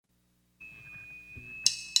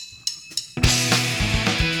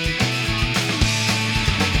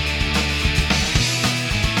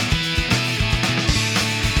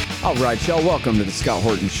All right, y'all, welcome to the Scott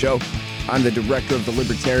Horton Show. I'm the director of the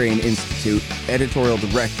Libertarian Institute, editorial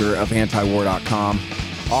director of antiwar.com,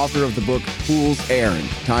 author of the book Fool's Errand,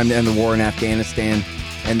 Time to End the War in Afghanistan,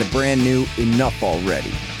 and the brand new Enough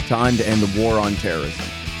Already, Time to End the War on Terrorism.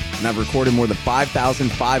 And I've recorded more than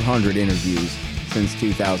 5,500 interviews since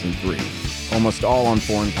 2003, almost all on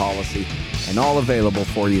foreign policy, and all available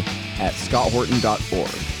for you at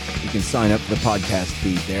scotthorton.org. You can sign up for the podcast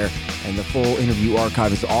feed there, and the full interview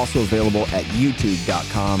archive is also available at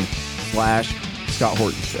youtube.com/Scott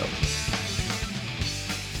Horton Show.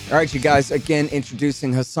 All right, you guys, again,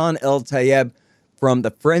 introducing Hassan El-Tayyab from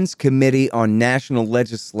the Friends Committee on National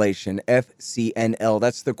Legislation, FCNL.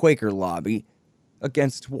 That's the Quaker lobby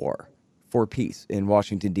against war for peace in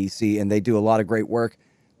Washington, D.C., and they do a lot of great work,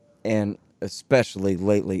 and especially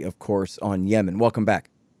lately, of course, on Yemen. Welcome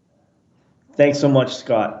back. Thanks so much,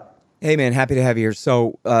 Scott. Hey, man, happy to have you here.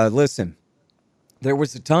 So, listen, there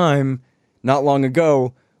was a time not long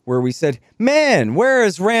ago where we said, man, where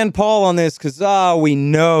is Rand Paul on this? Because, we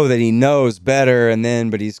know that he knows better,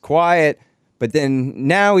 but he's quiet. But then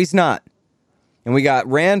now he's not. And we got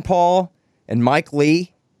Rand Paul and Mike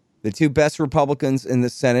Lee, the two best Republicans in the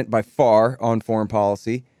Senate by far on foreign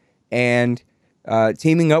policy, and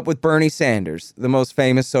teaming up with Bernie Sanders, the most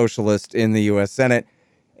famous socialist in the U.S. Senate.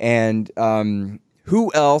 And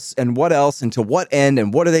who else and to what end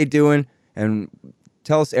and what are they doing? And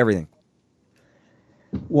tell us everything.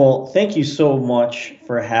 Well, thank you so much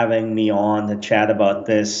for having me on to chat about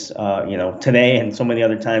this, today and so many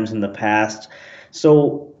other times in the past.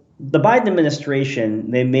 So the Biden administration,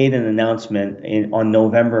 they made an announcement on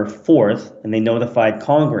November 4th, and they notified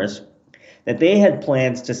Congress that they had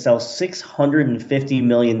plans to sell $650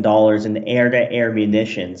 million in air-to-air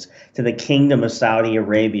munitions to the Kingdom of Saudi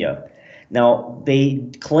Arabia. Now, they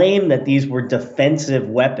claim that these were defensive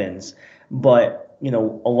weapons, but a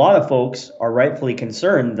lot of folks are rightfully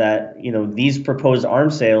concerned that, these proposed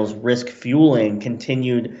arms sales risk fueling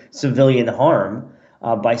continued civilian harm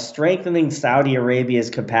by strengthening Saudi Arabia's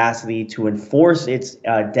capacity to enforce its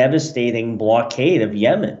devastating blockade of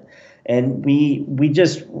Yemen. And we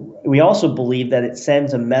also believe that it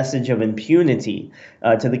sends a message of impunity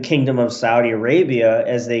to the Kingdom of Saudi Arabia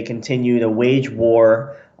as they continue to wage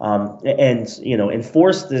war and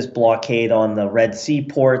enforce this blockade on the Red Sea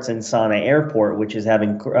ports and Sana'a Airport, which is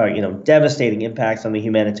having devastating impacts on the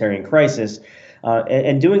humanitarian crisis,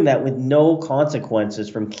 and doing that with no consequences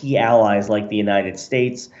from key allies like the United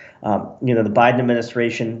States. The Biden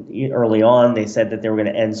administration early on, they said that they were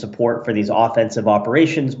going to end support for these offensive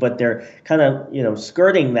operations, but they're kind of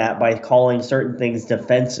skirting that by calling certain things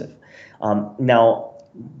defensive. Now,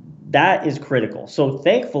 that is critical. So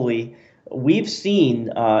thankfully, we've seen,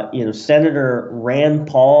 Senator Rand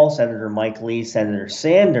Paul, Senator Mike Lee, Senator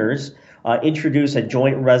Sanders introduce a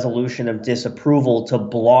joint resolution of disapproval to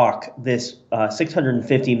block this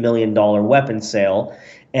 $650 million weapons sale.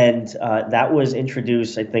 And that was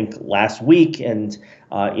introduced, I think, last week. And,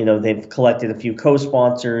 they've collected a few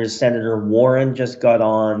co-sponsors. Senator Warren just got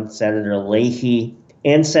on, Senator Leahy,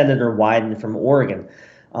 and Senator Wyden from Oregon.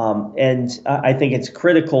 And I think it's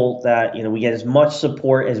critical that, we get as much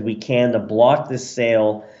support as we can to block this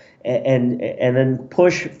sale and then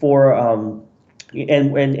push for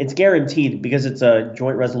and it's guaranteed because it's a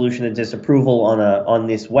joint resolution of disapproval on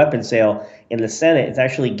this weapon sale in the Senate. It's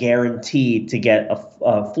actually guaranteed to get a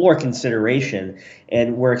floor consideration,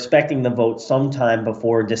 and we're expecting the vote sometime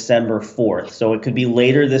before December 4th. So it could be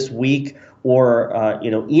later this week or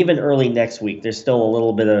even early next week. There's still a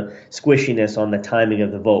little bit of squishiness on the timing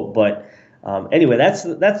of the vote, but anyway, that's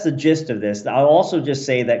the gist of this. I'll also just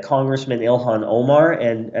say that Congressman Ilhan Omar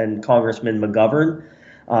and Congressman McGovern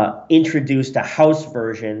introduced a House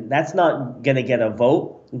version. That's not going to get a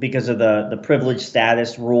vote because of the privileged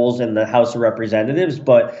status rules in the House of Representatives,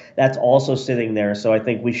 but that's also sitting there. So I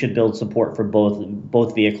think we should build support for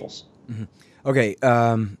both vehicles. Mm-hmm. Okay,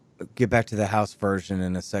 get back to the House version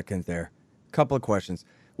in a second there. Couple of questions.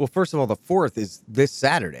 Well, first of all, the 4th is this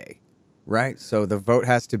Saturday, right? So the vote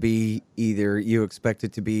has to be you expect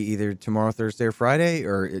it to be either tomorrow, Thursday, or Friday,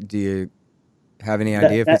 or do you have any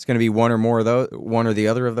idea if it's going to be one or the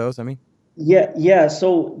other of those? I mean, yeah.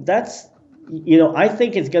 So that's I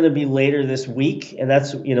think it's going to be later this week, and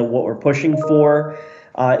that's what we're pushing for.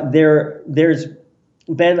 There's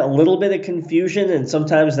been a little bit of confusion, and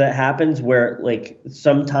sometimes that happens where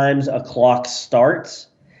sometimes a clock starts.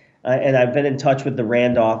 And I've been in touch with the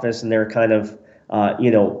Rand office, and they're kind of,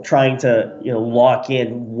 trying to, lock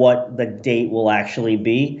in what the date will actually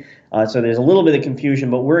be. So there's a little bit of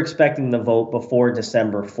confusion, but we're expecting the vote before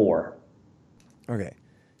December 4. Okay.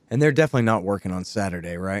 And they're definitely not working on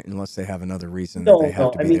Saturday, right? Unless they have another reason that they No, have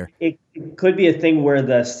no. to I be mean, there. it could be a thing where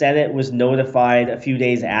the Senate was notified a few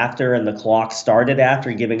days after and the clock started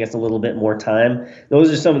after, giving us a little bit more time.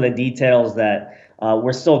 Those are some of the details that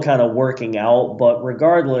we're still kind of working out. But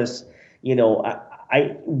regardless,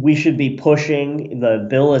 we should be pushing. The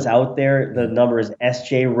bill is out there. The number is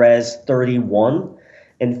SJ Res 31.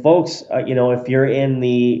 And folks, if you're in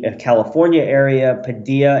the California area,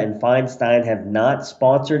 Padilla and Feinstein have not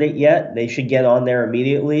sponsored it yet. They should get on there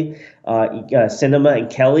immediately. Cinema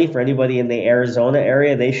and Kelly, for anybody in the Arizona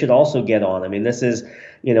area, they should also get on. I mean, this is,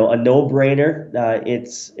 a no-brainer.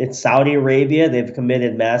 It's Saudi Arabia. They've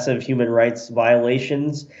committed massive human rights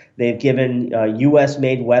violations. They've given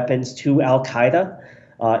U.S.-made weapons to Al Qaeda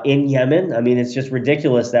in Yemen. I mean, it's just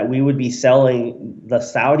ridiculous that we would be selling the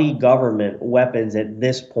Saudi government weapons at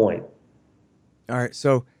this point. All right,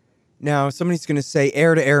 so now somebody's going to say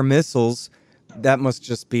air-to-air missiles. That must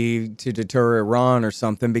just be to deter Iran or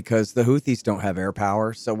something because the Houthis don't have air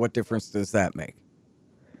power. So what difference does that make?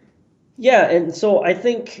 Yeah, and so I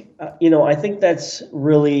think that's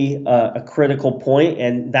really a critical point,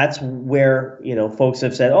 and that's where folks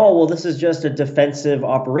have said, "Oh, well, this is just a defensive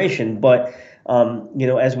operation." But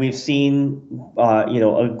as we've seen,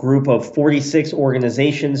 a group of 46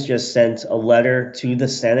 organizations just sent a letter to the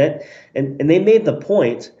Senate, and they made the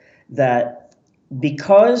point that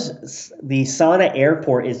because the Sana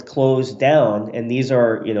airport is closed down, and these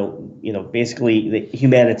are basically the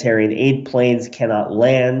humanitarian aid planes cannot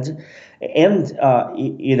land, and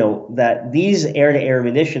that these air-to-air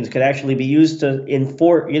munitions could actually be used to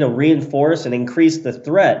reinforce and increase the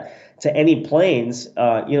threat to any planes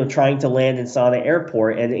trying to land in Sana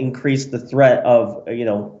airport and increase the threat of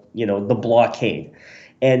the blockade.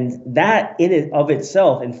 And that in and of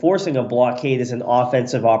itself, enforcing a blockade is an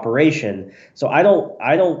offensive operation. So I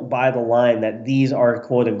don't buy the line that these are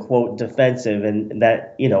quote unquote defensive, and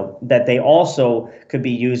that they also could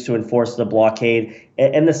be used to enforce the blockade.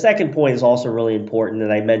 And the second point is also really important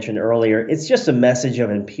that I mentioned earlier. It's just a message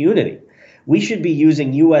of impunity. We should be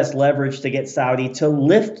using U.S. leverage to get Saudi to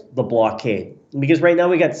lift the blockade, because right now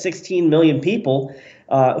we got 16 million people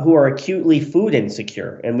who are acutely food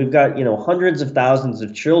insecure, and we've got hundreds of thousands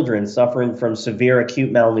of children suffering from severe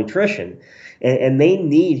acute malnutrition, and they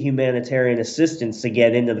need humanitarian assistance to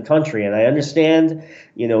get into the country. And I understand,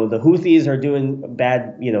 the Houthis are doing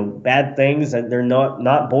bad things, and they're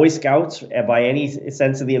not Boy Scouts by any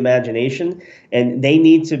sense of the imagination, and they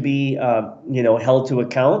need to be held to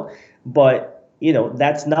account. But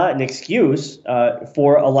that's not an excuse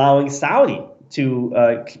for allowing Saudi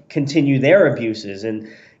to continue their abuses, and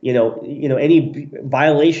any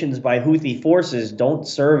violations by Houthi forces don't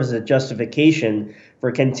serve as a justification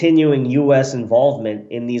for continuing U.S. involvement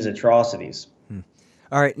in these atrocities.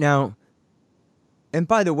 All right, now, and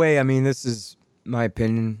by the way, I mean, this is my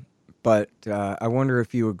opinion, but I wonder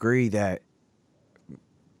if you agree that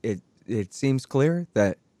it seems clear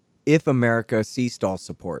that if America ceased all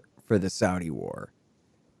support for the Saudi war,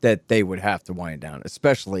 that they would have to wind down,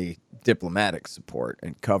 especially diplomatic support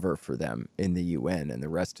and cover for them in the UN and the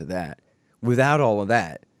rest of that. Without all of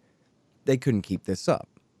that, they couldn't keep this up.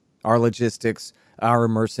 Our logistics, our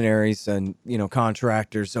mercenaries and,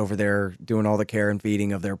 contractors over there doing all the care and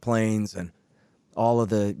feeding of their planes and all of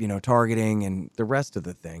the, targeting and the rest of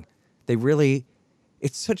the thing.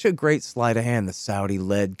 It's such a great sleight of hand, the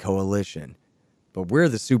Saudi-led coalition. But we're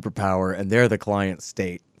the superpower and they're the client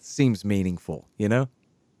state. Seems meaningful, The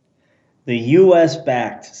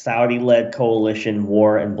U.S.-backed Saudi-led coalition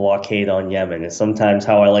war and blockade on Yemen is sometimes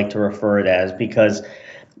how I like to refer it as, because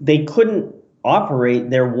they couldn't operate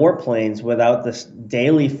their warplanes without this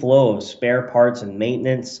daily flow of spare parts and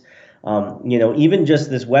maintenance. Even just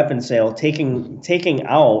this weapon sale, taking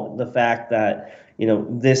out the fact that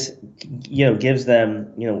this gives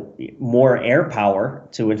them more air power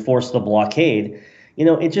to enforce the blockade.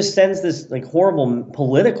 It just sends this like horrible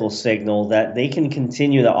political signal that they can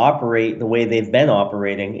continue to operate the way they've been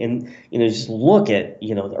operating. And just look at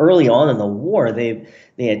early on in the war, they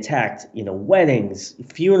attacked weddings,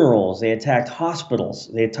 funerals, they attacked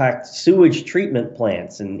hospitals, they attacked sewage treatment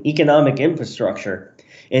plants and economic infrastructure.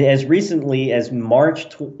 And as recently as March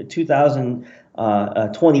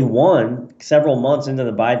 2021, several months into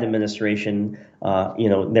the Biden administration,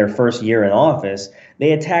 their first year in office,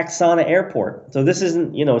 they attacked Sana Airport. So this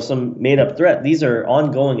isn't, some made up threat. These are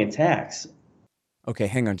ongoing attacks. Okay,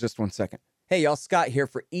 hang on just 1 second. Hey, y'all, Scott here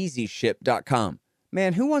for EasyShip.com.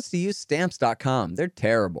 Man, who wants to use Stamps.com? They're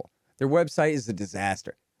terrible. Their website is a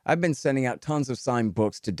disaster. I've been sending out tons of signed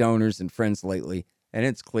books to donors and friends lately, and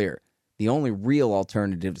it's clear. The only real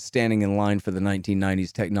alternative to standing in line for the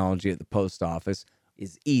 1990s technology at the post office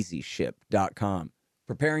is EasyShip.com.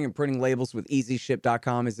 Preparing and printing labels with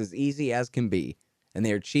EasyShip.com is as easy as can be, and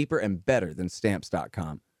they are cheaper and better than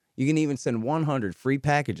Stamps.com. You can even send 100 free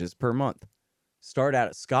packages per month. Start out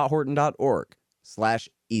at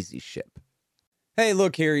scotthorton.org/EasyShip. Hey,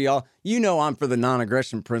 look here, y'all. You know I'm for the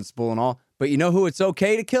non-aggression principle and all, but you know who it's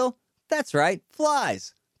okay to kill? That's right,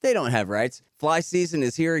 flies. They don't have rights. Fly season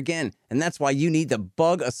is here again, and that's why you need the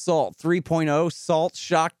Bug Assault 3.0 Salt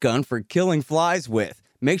Shotgun for killing flies with.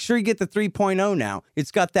 Make sure you get the 3.0 now.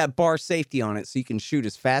 It's got that bar safety on it so you can shoot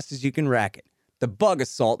as fast as you can rack it. The Bug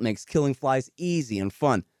Assault makes killing flies easy and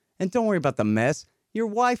fun. And don't worry about the mess. Your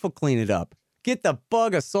wife will clean it up. Get the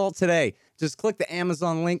Bug Assault today. Just click the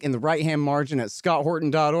Amazon link in the right-hand margin at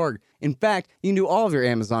scotthorton.org. In fact, you can do all of your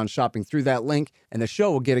Amazon shopping through that link, and the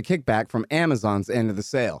show will get a kickback from Amazon's end of the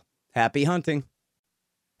sale. Happy hunting.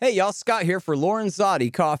 Hey, y'all, Scott here for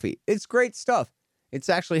Lorenzotti Coffee. It's great stuff. It's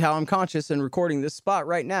actually how I'm conscious and recording this spot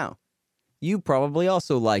right now. You probably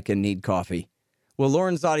also like and need coffee. Well,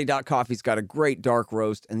 Lorenzotti.coffee's got a great dark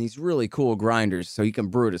roast and these really cool grinders so you can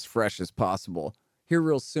brew it as fresh as possible. Here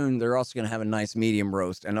real soon, they're also going to have a nice medium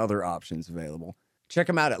roast and other options available. Check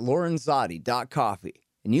them out at Lorenzotti.coffee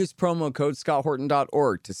and use promo code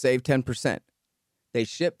scotthorton.org to save 10%. They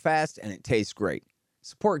ship fast and it tastes great.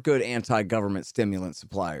 Support good anti-government stimulant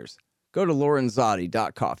suppliers. Go to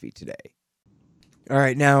Lorenzotti.coffee today. All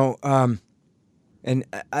right, now, and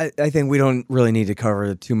I think we don't really need to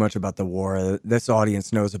cover too much about the war. This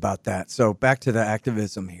audience knows about that. So back to the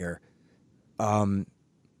activism here.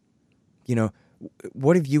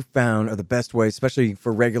 What have you found are the best ways, especially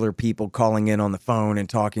for regular people calling in on the phone and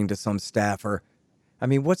talking to some staffer? I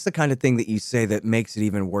mean, what's the kind of thing that you say that makes it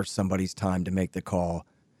even worth somebody's time to make the call,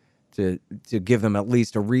 to give them at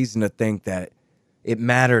least a reason to think that it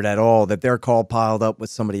mattered at all, that their call piled up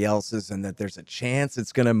with somebody else's and that there's a chance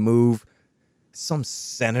it's going to move some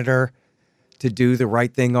senator to do the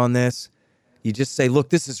right thing on this? You just say, look,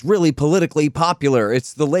 this is really politically popular.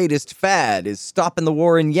 It's the latest fad, is stopping the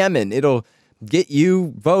war in Yemen. It'll get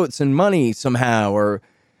you votes and money somehow. Or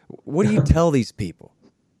what do you tell these people?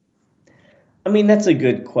 I mean, that's a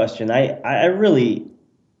good question. I really,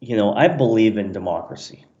 I believe in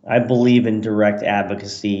democracy. I believe in direct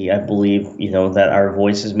advocacy. I believe, that our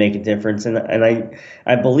voices make a difference. And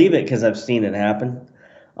I believe it because I've seen it happen.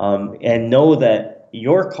 And know that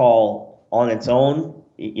your call on its own,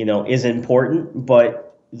 is important,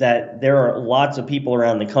 but that there are lots of people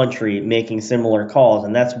around the country making similar calls.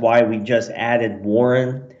 And that's why we just added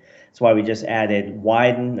Warren. That's why we just added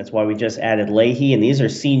Wyden. That's why we just added Leahy. And these are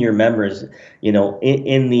senior members,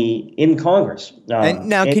 in Congress. And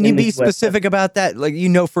now, can you be specific about that? Like,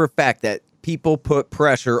 for a fact that people put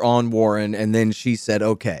pressure on Warren and then she said,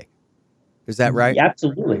 okay. Is that right? Yeah,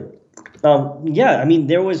 absolutely. I mean,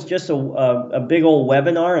 there was just a big old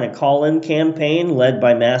webinar and a call-in campaign led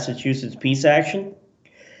by Massachusetts Peace Action.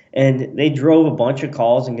 And they drove a bunch of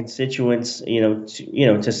calls and constituents,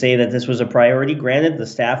 to say that this was a priority. Granted, the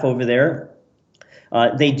staff over there,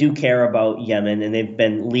 they do care about Yemen, and they've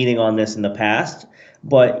been leading on this in the past.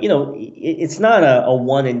 But, it's not a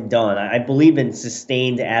one and done. I believe in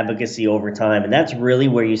sustained advocacy over time, and that's really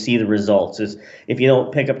where you see the results. Is if you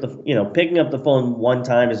don't picking up the phone one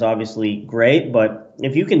time is obviously great, but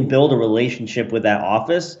if you can build a relationship with that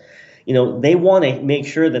office, they want to make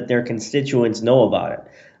sure that their constituents know about it.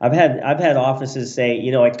 I've had offices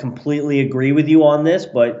say, I completely agree with you on this,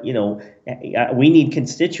 but we need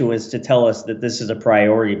constituents to tell us that this is a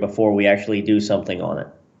priority before we actually do something on it.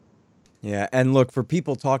 Yeah, and look, for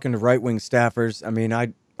people talking to right-wing staffers, I mean,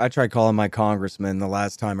 I tried calling my congressman the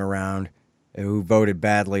last time around, who voted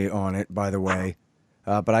badly on it, by the way,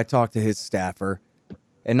 but I talked to his staffer,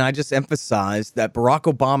 and I just emphasized that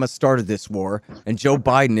Barack Obama started this war, and Joe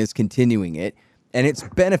Biden is continuing it, and it's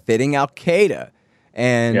benefiting Al-Qaeda.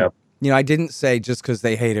 And, Yep. I didn't say just because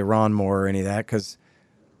they hate Iran more or any of that, because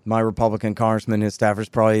my Republican congressman, his staffers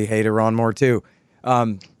probably hate Iran more too.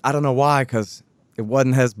 I don't know why, because it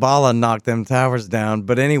wasn't Hezbollah knocked them towers down.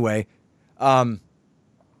 But anyway,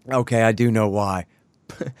 okay, I do know why.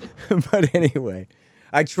 But anyway,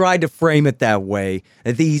 I tried to frame it that way.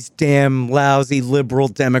 These damn lousy liberal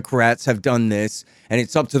Democrats have done this, and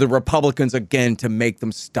it's up to the Republicans again to make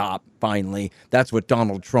them stop, finally. That's what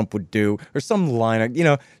Donald Trump would do. Or some line,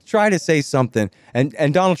 try to say something.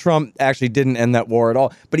 And Donald Trump actually didn't end that war at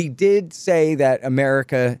all. But he did say that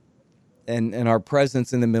America and our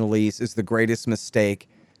presence in the Middle East is the greatest mistake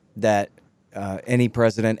that any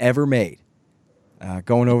president ever made.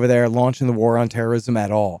 Going over there, launching the war on terrorism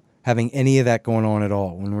at all. Having any of that going on at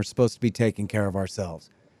all when we're supposed to be taking care of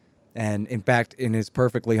ourselves. And in fact, in his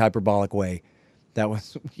perfectly hyperbolic way, that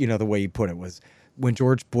was, the way he put it was, when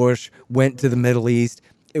George Bush went to the Middle East.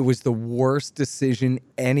 It was the worst decision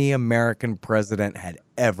any American president had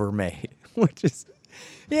ever made, which is,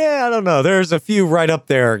 yeah, I don't know. There's a few right up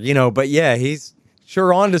there, but yeah, he's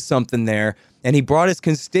sure onto something there. And he brought his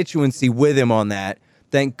constituency with him on that,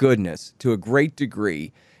 thank goodness, to a great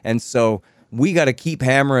degree. And so we got to keep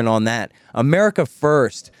hammering on that. America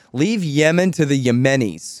first. Leave Yemen to the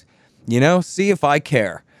Yemenis. See if I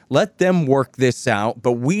care. Let them work this out,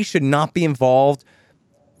 but we should not be involved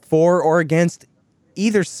for or against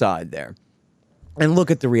either side there. And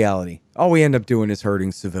look at the reality. All we end up doing is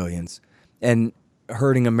hurting civilians and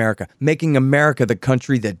hurting America, making America the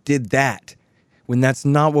country that did that when that's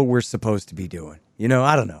not what we're supposed to be doing.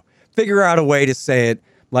 I don't know. Figure out a way to say it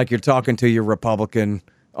like you're talking to your Republican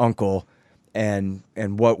uncle and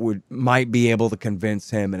what might be able to convince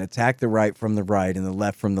him, and attack the right from the right and the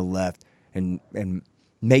left from the left, and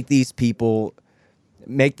make these people,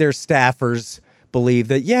 make their staffers believe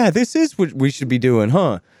that, yeah, this is what we should be doing,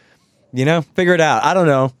 huh? Figure it out. I don't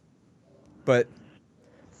know. But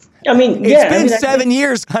I mean, it's been 7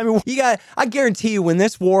 years. I mean, I guarantee you, when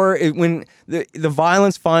this war, when the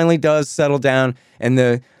violence finally does settle down, and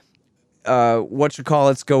the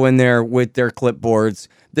go in there with their clipboards,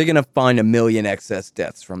 they're gonna find 1 million excess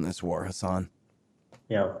deaths from this war, Hassan.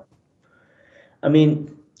 Yeah. I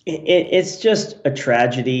mean, it's just a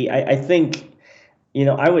tragedy. I think,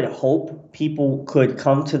 I would hope people could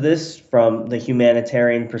come to this from the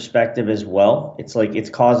humanitarian perspective as well. It's like it's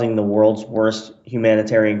causing the world's worst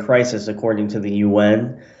humanitarian crisis, according to the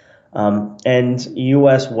UN. And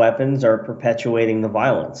U.S. weapons are perpetuating the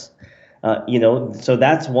violence. So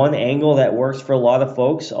that's one angle that works for a lot of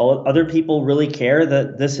folks. Other people really care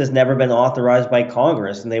that this has never been authorized by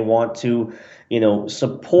Congress, and they want to,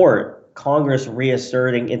 support Congress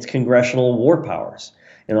reasserting its congressional war powers.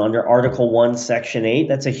 Under Article 1, Section 8,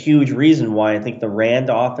 that's a huge reason why I think the Rand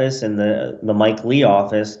office and the Mike Lee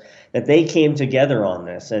office, that they came together on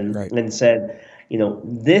this and said,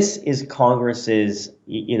 this is Congress's,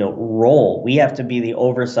 role. We have to be the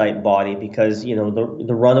oversight body because,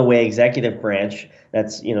 the runaway executive branch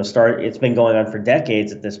that's, it's been going on for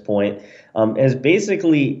decades at this point, has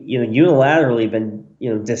basically, unilaterally been,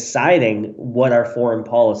 deciding what our foreign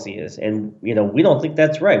policy is. And, we don't think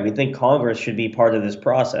that's right. We think Congress should be part of this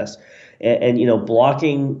process. And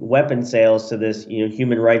blocking weapon sales to this,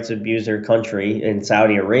 human rights abuser country in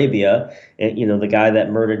Saudi Arabia, and, the guy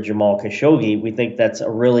that murdered Jamal Khashoggi, we think that's a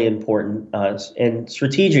really important and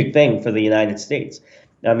strategic thing for the United States.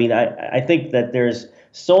 I mean, I think that there's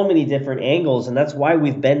so many different angles, and that's why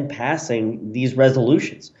we've been passing these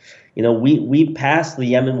resolutions. We passed the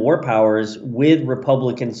Yemen war powers with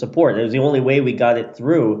Republican support. It was the only way we got it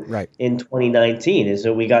through in 2019 is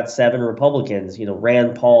that we got 7 Republicans,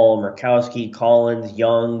 Rand Paul, Murkowski, Collins,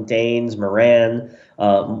 Young, Daines, Moran,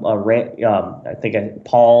 I think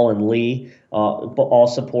Paul and Lee all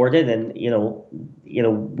supported. And,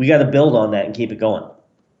 we got to build on that and keep it going.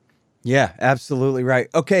 Yeah, absolutely right.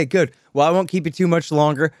 Okay, good. Well, I won't keep you too much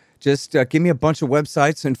longer. Just give me a bunch of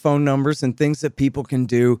websites and phone numbers and things that people can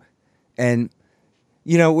do. And,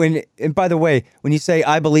 and by the way, when you say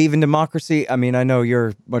I believe in democracy, I mean, I know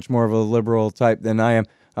you're much more of a liberal type than I am,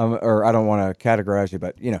 or I don't want to categorize you,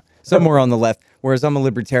 but, somewhere on the left, whereas I'm a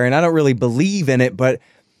libertarian. I don't really believe in it, but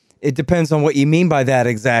it depends on what you mean by that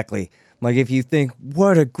exactly. Like, if you think,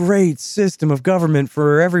 what a great system of government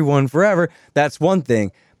for everyone forever, that's one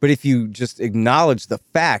thing. But if you just acknowledge the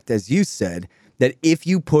fact, as you said, that if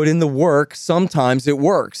you put in the work, sometimes it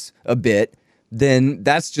works a bit, then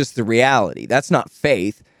that's just the reality. That's not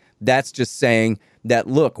faith. That's just saying that,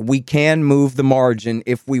 look, we can move the margin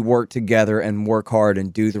if we work together and work hard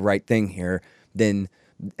and do the right thing here. And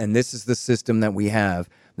this is the system that we have,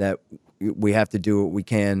 that we have to do what we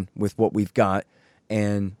can with what we've got.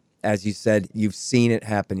 And as you said, you've seen it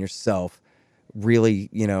happen yourself, really,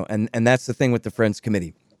 and that's the thing with the Friends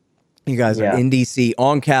Committee. You guys are in D.C.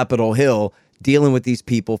 on Capitol Hill dealing with these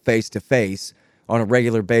people face to face on a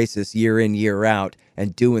regular basis, year in, year out,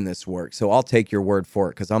 and doing this work. So I'll take your word for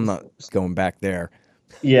it because I'm not going back there.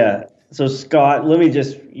 Yeah. So, Scott, let me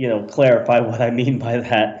just, clarify what I mean by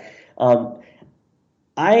that.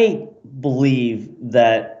 I believe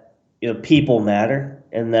that, people matter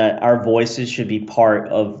and that our voices should be part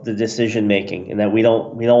of the decision making, and that we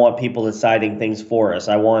don't want people deciding things for us.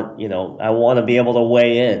 I want to be able to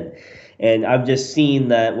weigh in. And I've just seen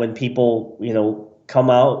that when people, come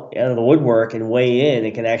out of the woodwork and weigh in,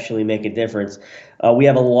 it can actually make a difference. We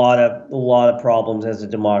have a lot of problems as a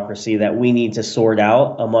democracy that we need to sort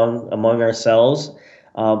out among ourselves.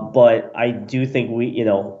 But I do think we,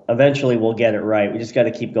 eventually we'll get it right. We just got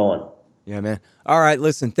to keep going. Yeah, man. All right,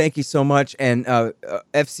 listen, thank you so much. And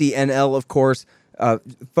FCNL, of course,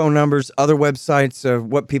 phone numbers, other websites,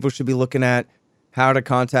 what people should be looking at, how to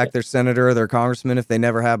contact their senator or their congressman if they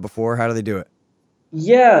never have before. How do they do it?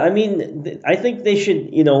 Yeah, I mean, I think they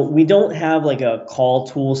should, we don't have like a call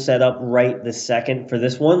tool set up right this second for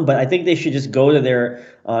this one, but I think they should just go to their,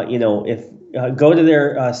 if go to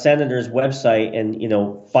their senator's website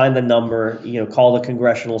and, find the number, call the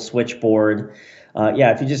congressional switchboard.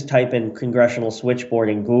 Yeah, if you just type in congressional switchboard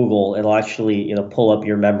in Google, it'll actually, pull up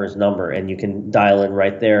your member's number and you can dial in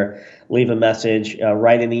right there, leave a message,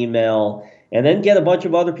 write an email, and then get a bunch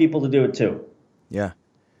of other people to do it too. Yeah.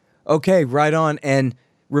 Okay, right on. And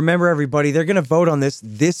remember, everybody, they're going to vote on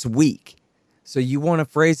this week. So you want to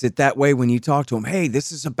phrase it that way when you talk to them. Hey,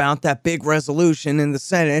 this is about that big resolution in the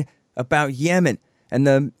Senate about Yemen and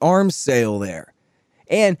the arms sale there.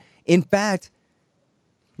 And in fact,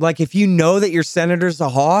 like if you know that your senator's a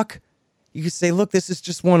hawk, you could say, look, this is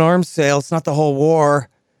just one arms sale. It's not the whole war.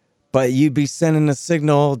 But you'd be sending a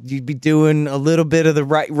signal. You'd be doing a little bit of the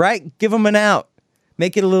right. Give them an out.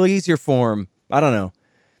 Make it a little easier for them. I don't know.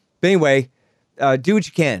 But anyway, do what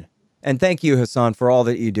you can. And thank you, Hassan, for all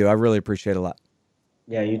that you do. I really appreciate it a lot.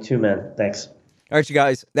 Yeah, you too, man. Thanks. All right, you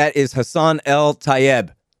guys. That is Hassan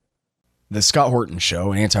El-Tayyab. The Scott Horton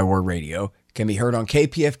Show, Anti-War Radio, can be heard on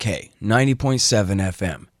KPFK 90.7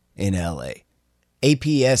 FM in LA,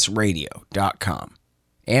 APSradio.com,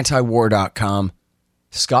 antiwar.com,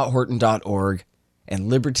 scotthorton.org,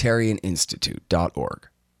 and libertarianinstitute.org.